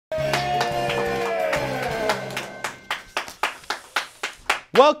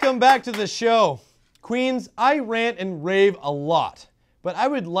Welcome back to the show. Queens, I rant and rave a lot, but I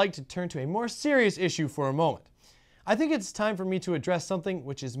would like to turn to a more serious issue for a moment. I think it's time for me to address something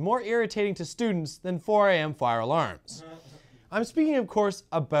which is more irritating to students than 4 a.m. fire alarms. I'm speaking, of course,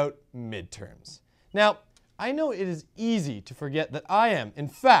 about midterms. Now, I know it is easy to forget that I am, in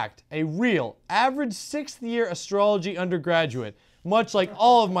fact, a real, average 6th-year astrology undergraduate, much like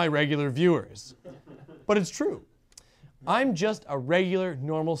all of my regular viewers. But it's true. I'm just a regular,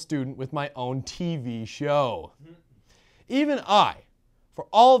 normal student with my own TV show. Even I, for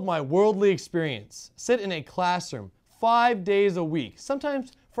all of my worldly experience, sit in a classroom 5 days a week,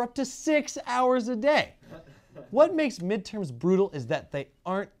 sometimes for up to 6 hours a day. What makes midterms brutal is that they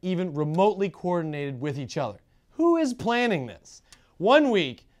aren't even remotely coordinated with each other. Who is planning this? 1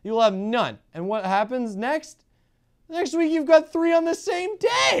 week, you'll have none, and what happens next? Next week, you've got 3 on the same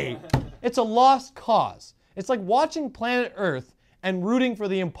day. It's a lost cause. It's like watching Planet Earth and rooting for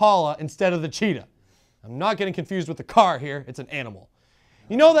the impala instead of the cheetah. I'm not getting confused with the car here, it's an animal.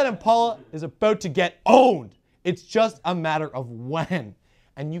 You know that impala is about to get owned. It's just a matter of when.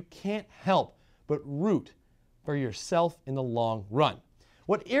 And you can't help but root for yourself in the long run.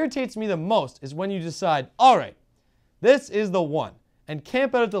 What irritates me the most is when you decide, all right, this is the one, and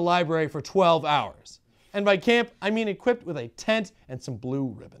camp out at the library for 12 hours. And by camp, I mean equipped with a tent and some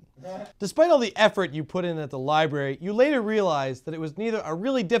blue ribbon. Despite all the effort you put in at the library, you later realize that it was neither a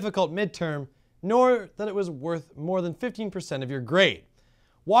really difficult midterm, nor that it was worth more than 15% of your grade.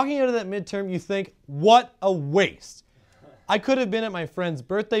 Walking out of that midterm, you think, what a waste. I could have been at my friend's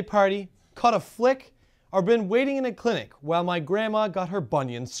birthday party, caught a flick, or been waiting in a clinic while my grandma got her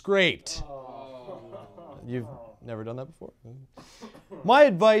bunion scraped. You've never done that before? My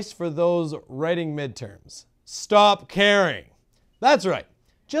advice for those writing midterms: stop caring. That's right.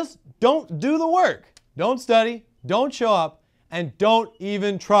 Just don't do the work. Don't study, don't show up, and don't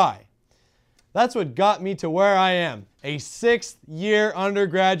even try. That's what got me to where I am, a 6th-year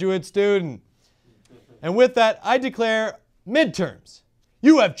undergraduate student. And with that, I declare midterms.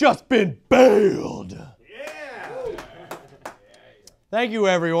 You have just been bailed. Yeah. Thank you,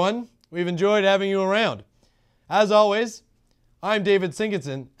 everyone. We've enjoyed having you around. As always, I'm David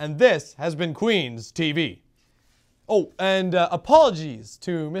Sinkinson, and this has been Queens TV. Oh, and apologies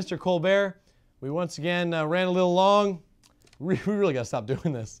to Mr. Colbert. We once again ran a little long. We really got to stop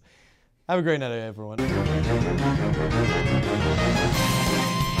doing this. Have a great night, everyone.